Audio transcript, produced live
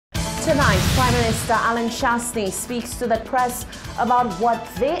Tonight, Prime Minister Allen Chastanet speaks to the press about what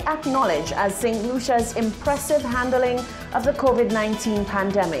they acknowledge as St. Lucia's impressive handling of the COVID-19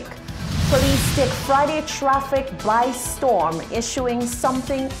 pandemic. Police take Friday traffic by storm, issuing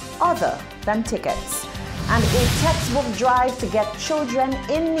something other than tickets. And a textbook drive to get children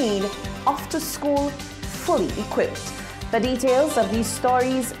in need off to school fully equipped. The details of these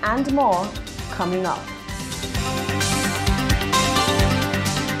stories and more coming up.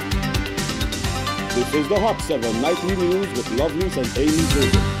 This is the Hot 7 Nightly News with Lovelace and Amy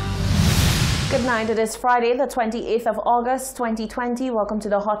Joseph. Good night. It is Friday, the 28th of August, 2020. Welcome to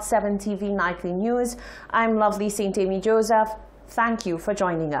the Hot 7 TV Nightly News. I'm Lovely St. Amy Joseph. Thank you for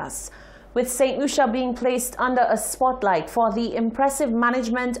joining us. With St. Lucia being placed under a spotlight for the impressive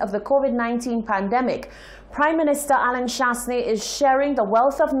management of the COVID-19 pandemic, Prime Minister Allen Chastanet is sharing the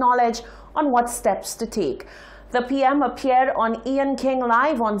wealth of knowledge on what steps to take. The PM appeared on Ian King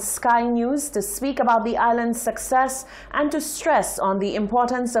Live on Sky News to speak about the island's success and to stress on the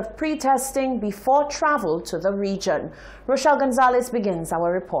importance of pre-testing before travel to the region. Rochelle Gonzalez begins our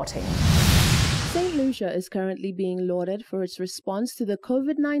reporting. St. Lucia is currently being lauded for its response to the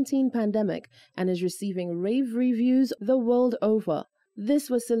COVID-19 pandemic and is receiving rave reviews the world over. This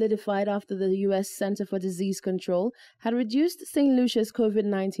was solidified after the U.S. Center for Disease Control had reduced St. Lucia's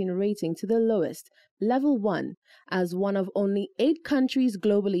COVID-19 rating to the lowest, level 1, as one of only 8 countries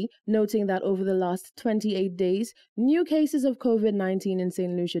globally, noting that over the last 28 days, new cases of COVID-19 in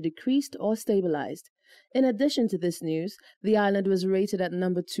St. Lucia decreased or stabilized. In addition to this news, the island was rated at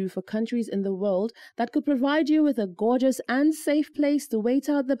number 2 for countries in the world that could provide you with a gorgeous and safe place to wait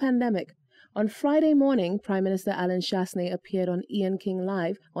out the pandemic. On Friday morning, Prime Minister Allen Chastanet appeared on Ian King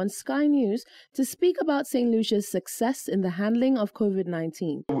Live on Sky News to speak about St. Lucia's success in the handling of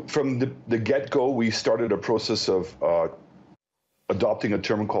COVID-19. From the get-go, we started a process of adopting a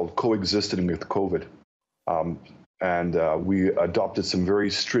term called coexisting with COVID. We adopted some very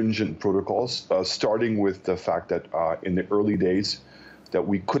stringent protocols, starting with the fact that in the early days that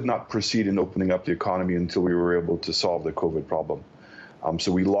we could not proceed in opening up the economy until we were able to solve the COVID problem.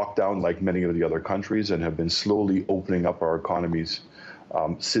 So we locked down like many of the other countries and have been slowly opening up our economies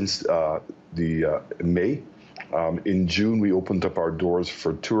since May. In June, we opened up our doors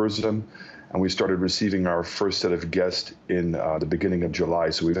for tourism, and we started receiving our first set of guests in the beginning of July.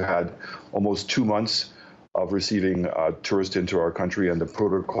 So we've had almost 2 months of receiving tourists into our country, and the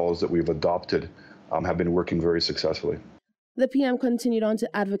protocols that we've adopted have been working very successfully. The PM continued on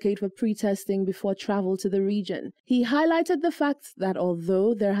to advocate for pre-testing before travel to the region. He highlighted the fact that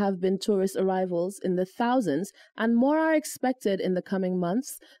although there have been tourist arrivals in the thousands and more are expected in the coming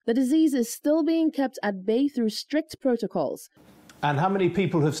months, the disease is still being kept at bay through strict protocols. And how many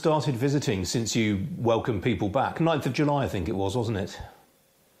people have started visiting since you welcomed people back? 9th of July, I think it was, wasn't it?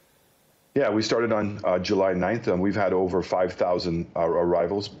 Yeah, we started on July 9th, and we've had over 5,000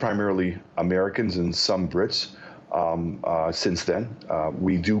 arrivals, primarily Americans and some Brits. Since then,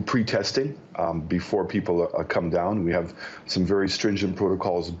 we do pre-testing before people come down. We have some very stringent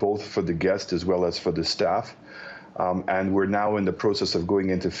protocols, both for the guests as well as for the staff. And we're now in the process of going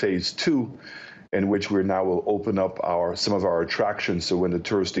into phase 2, in which we now will open up some of our attractions. So when the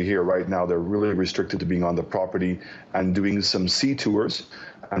tourists are here right now, they're really restricted to being on the property and doing some sea tours.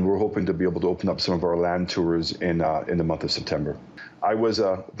 And we're hoping to be able to open up some of our land tours in the month of September. I was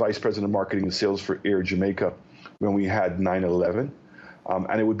Vice President of Marketing and Sales for Air Jamaica when we had 9/11.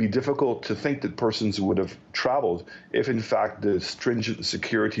 And it would be difficult to think that persons would have traveled if, in fact, the stringent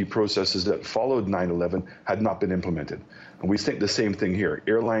security processes that followed 9/11 had not been implemented. And we think the same thing here.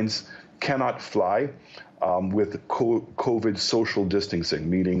 Airlines cannot fly with COVID social distancing,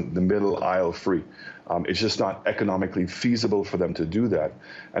 meaning the middle aisle free. It's just not economically feasible for them to do that.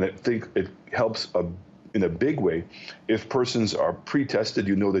 And I think it helps in a big way. If persons are pre-tested,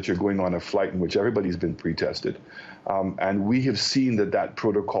 you know that you're going on a flight in which everybody's been pre-tested. And we have seen that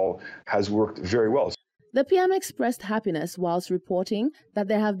protocol has worked very well. The PM expressed happiness whilst reporting that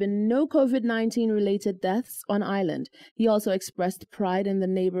there have been no COVID-19 related deaths on island. He also expressed pride in the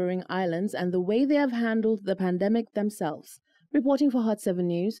neighboring islands and the way they have handled the pandemic themselves. Reporting for Hot 7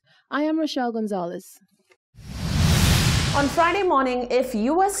 News, I am Rochelle Gonzalez. On Friday morning, if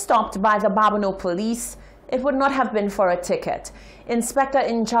you were stopped by the Babonneau police, it would not have been for a ticket. Inspector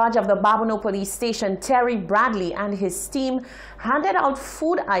in charge of the Babonneau police station, Terry Bradley, and his team handed out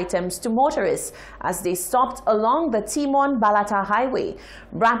food items to motorists as they stopped along the Timon-Balata highway.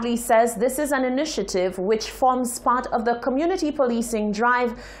 Bradley says this is an initiative which forms part of the community policing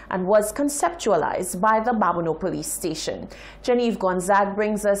drive and was conceptualized by the Babonneau police station. Genevieve Gonzague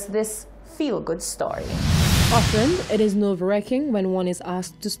brings us this feel-good story. Often, it is nerve-wracking when one is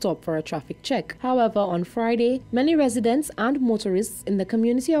asked to stop for a traffic check. However, on Friday, many residents and motorists in the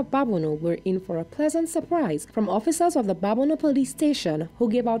community of Babono were in for a pleasant surprise from officers of the Babono police station who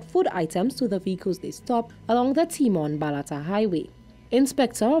gave out food items to the vehicles they stopped along the Timon-Balata highway.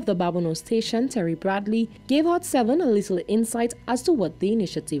 Inspector of the Babono station, Terry Bradley, gave Hot 7 a little insight as to what the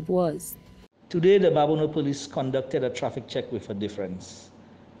initiative was. Today, the Babono police conducted a traffic check with a difference.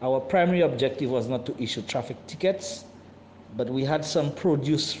 Our primary objective was not to issue traffic tickets, but we had some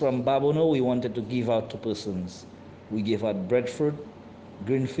produce from Babono we wanted to give out to persons. We gave out breadfruit,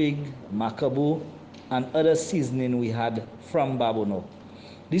 green fig, macaboo, and other seasoning we had from Babono.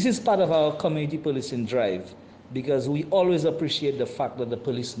 This is part of our community policing drive because we always appreciate the fact that the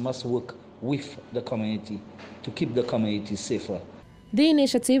police must work with the community to keep the community safer. The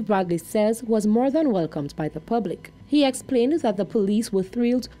initiative, Bradley says, was more than welcomed by the public. He explained that the police were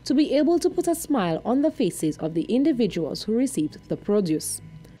thrilled to be able to put a smile on the faces of the individuals who received the produce.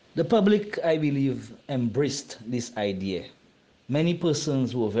 The public, I believe, embraced this idea. Many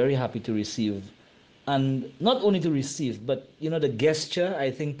persons were very happy to receive, and not only to receive, but the gesture,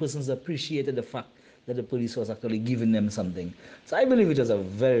 I think persons appreciated the fact that the police was actually giving them something. So I believe it was a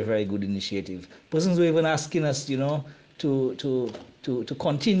very, very good initiative. Persons were even asking us, to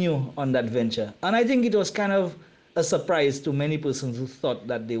continue on that venture. And I think it was kind of a surprise to many persons who thought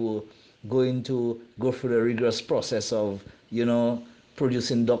that they were going to go through the rigorous process of,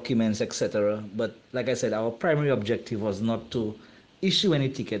 producing documents, etc. But like I said, our primary objective was not to issue any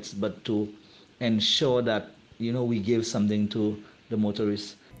tickets, but to ensure that, we gave something to the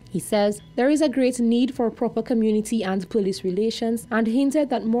motorists. He says there is a great need for proper community and police relations and hinted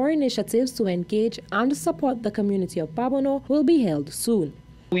that more initiatives to engage and support the community of Babono will be held soon.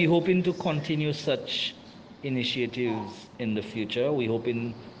 We're hoping to continue such initiatives in the future. We're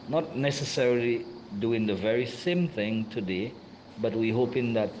hoping not necessarily doing the very same thing today, but we're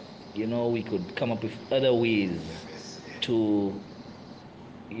hoping that, we could come up with other ways to,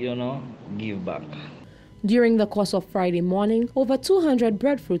 give back. During the course of Friday morning, over 200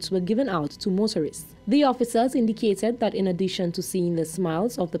 breadfruits were given out to motorists. The officers indicated that in addition to seeing the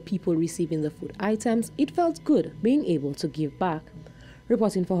smiles of the people receiving the food items, it felt good being able to give back.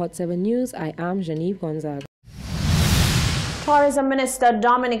 Reporting for Hot 7 News, I am Genevieve Gonzaga. Tourism Minister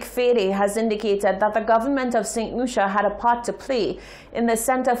Dominic Fede has indicated that the government of St. Lucia had a part to play in the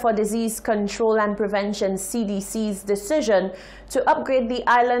Center for Disease Control and Prevention CDC's decision to upgrade the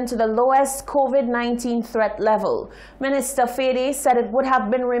island to the lowest COVID-19 threat level. Minister Fede said it would have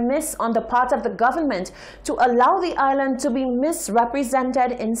been remiss on the part of the government to allow the island to be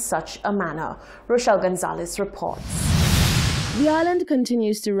misrepresented in such a manner. Rochelle Gonzalez reports. The island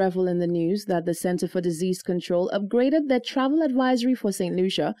continues to revel in the news that the Center for Disease Control upgraded their travel advisory for St.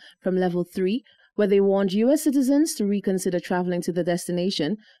 Lucia from level 3, where they warned U.S. citizens to reconsider traveling to the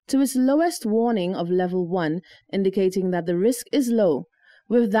destination, to its lowest warning of level 1, indicating that the risk is low.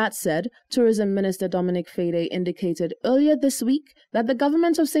 With that said, Tourism Minister Dominic Fede indicated earlier this week that the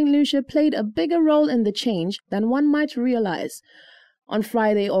government of St. Lucia played a bigger role in the change than one might realize. On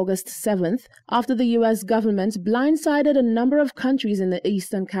Friday, August 7th, after the U.S. government blindsided a number of countries in the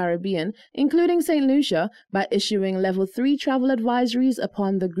Eastern Caribbean, including St. Lucia, by issuing Level 3 travel advisories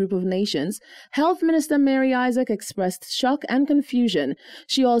upon the group of nations, Health Minister Mary Isaac expressed shock and confusion.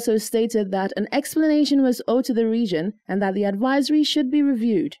 She also stated that an explanation was owed to the region and that the advisory should be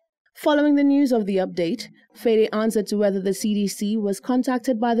reviewed. Following the news of the update, Fede answered to whether the CDC was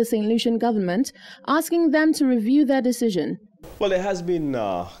contacted by the St. Lucian government, asking them to review their decision. Well, there has been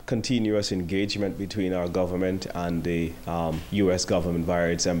continuous engagement between our government and the U.S. government via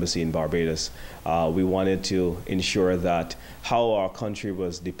its embassy in Barbados. We wanted to ensure that how our country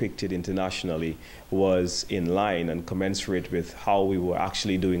was depicted internationally was in line and commensurate with how we were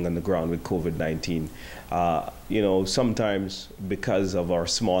actually doing on the ground with COVID-19. Sometimes because of our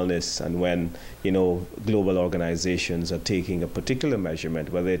smallness and when, global organizations are taking a particular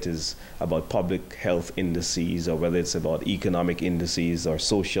measurement, whether it is about public health indices or whether it's about economic indices or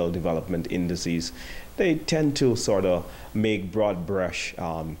social development indices, they tend to sort of make broad brush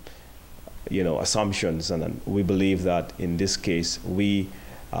assumptions, and we believe that in this case we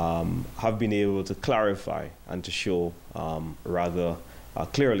have been able to clarify and to show rather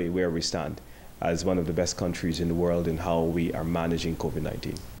clearly where we stand as one of the best countries in the world in how we are managing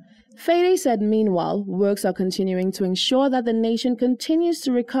COVID-19. Fede said meanwhile, works are continuing to ensure that the nation continues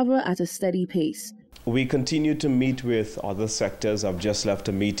to recover at a steady pace. We continue to meet with other sectors. I've just left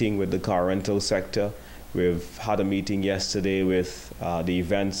a meeting with the car rental sector. We've had a meeting yesterday with the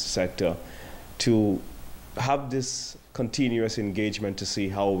events sector to have this continuous engagement to see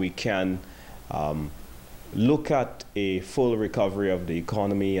how we can look at a full recovery of the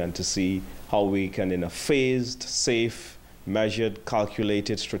economy and to see how we can, in a phased, safe, measured,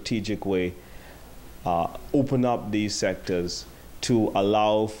 calculated, strategic way, open up these sectors to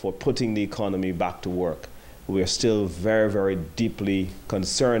allow for putting the economy back to work. We are still very, very deeply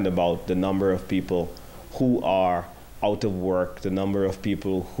concerned about the number of people who are out of work, the number of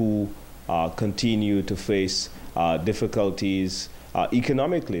people who continue to face difficulties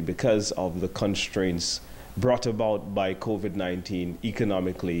economically because of the constraints brought about by COVID-19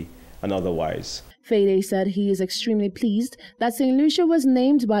 economically and otherwise. Fede said he is extremely pleased that St. Lucia was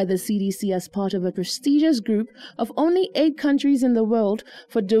named by the CDC as part of a prestigious group of only 8 countries in the world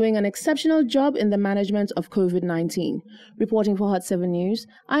for doing an exceptional job in the management of COVID-19. Reporting for Hot 7 News,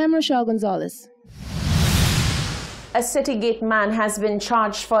 I am Rochelle Gonzalez. A Citygate man has been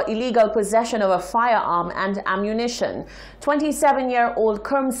charged for illegal possession of a firearm and ammunition. 27-year-old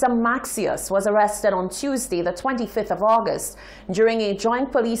Kermsa Maxius was arrested on Tuesday, the 25th of August, during a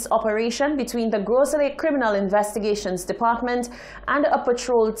joint police operation between the Gros Islet Criminal Investigations Department and a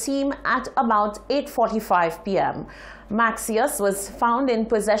patrol team at about 8:45 p.m. Maxius was found in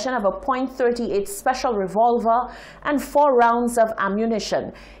possession of a .38 special revolver and 4 rounds of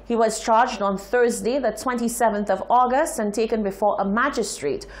ammunition. He was charged on Thursday, the 27th of August, and taken before a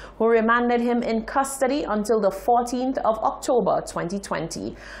magistrate who remanded him in custody until the 14th of October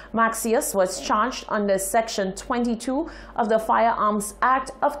 2020. Maxius was charged under Section 22 of the Firearms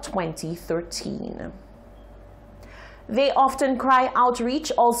Act of 2013. They Often Cry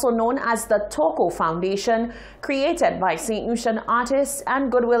Outreach, also known as the TOCO Foundation, created by St. Lucian artist and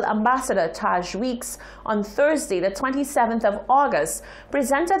Goodwill Ambassador Taj Weeks, on Thursday, the 27th of August,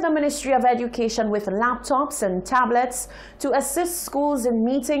 presented the Ministry of Education with laptops and tablets to assist schools in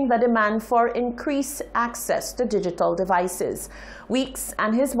meeting the demand for increased access to digital devices. Weeks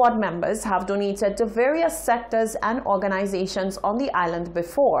and his board members have donated to various sectors and organizations on the island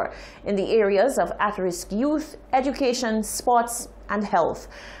before in the areas of at-risk youth, education, sports, and health.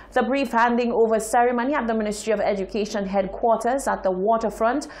 The brief handing over ceremony at the Ministry of Education headquarters at the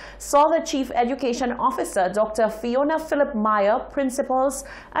waterfront saw the Chief Education Officer, Dr. Fiona Philip Meyer, principals,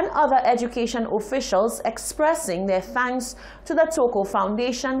 and other education officials expressing their thanks to the TOCO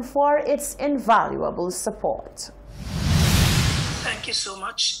Foundation for its invaluable support. Thank you so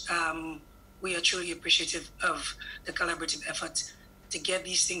much. We are truly appreciative of the collaborative effort to get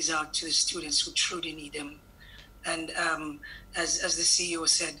these things out to the students who truly need them. And as the CEO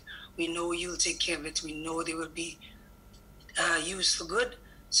said, we know you'll take care of it. We know they will be used for good.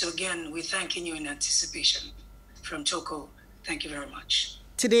 So again, we're thanking you in anticipation from TOCO. Thank you very much.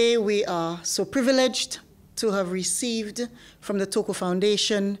 Today we are so privileged to have received from the TOCO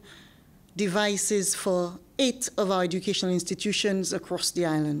Foundation devices for 8 of our educational institutions across the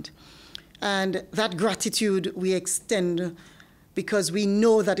island. And that gratitude we extend because we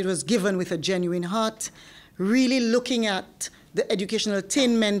know that it was given with a genuine heart, really looking at the educational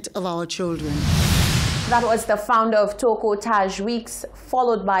attainment of our children. That was the founder of TOCO, Taj Weeks,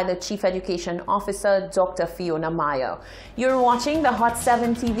 followed by the Chief Education Officer, Dr. Fiona Meyer. You're watching the Hot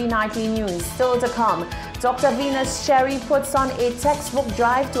 7 TV Nightly News. Still to come, Dr. Venus Cherry puts on a textbook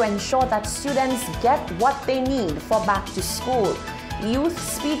drive to ensure that students get what they need for back to school. Youth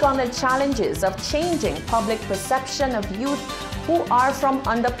speak on the challenges of changing public perception of youth who are from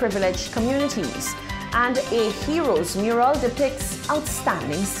underprivileged communities. And a heroes mural depicts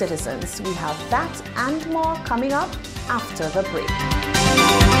outstanding citizens. We have that and more coming up after the break.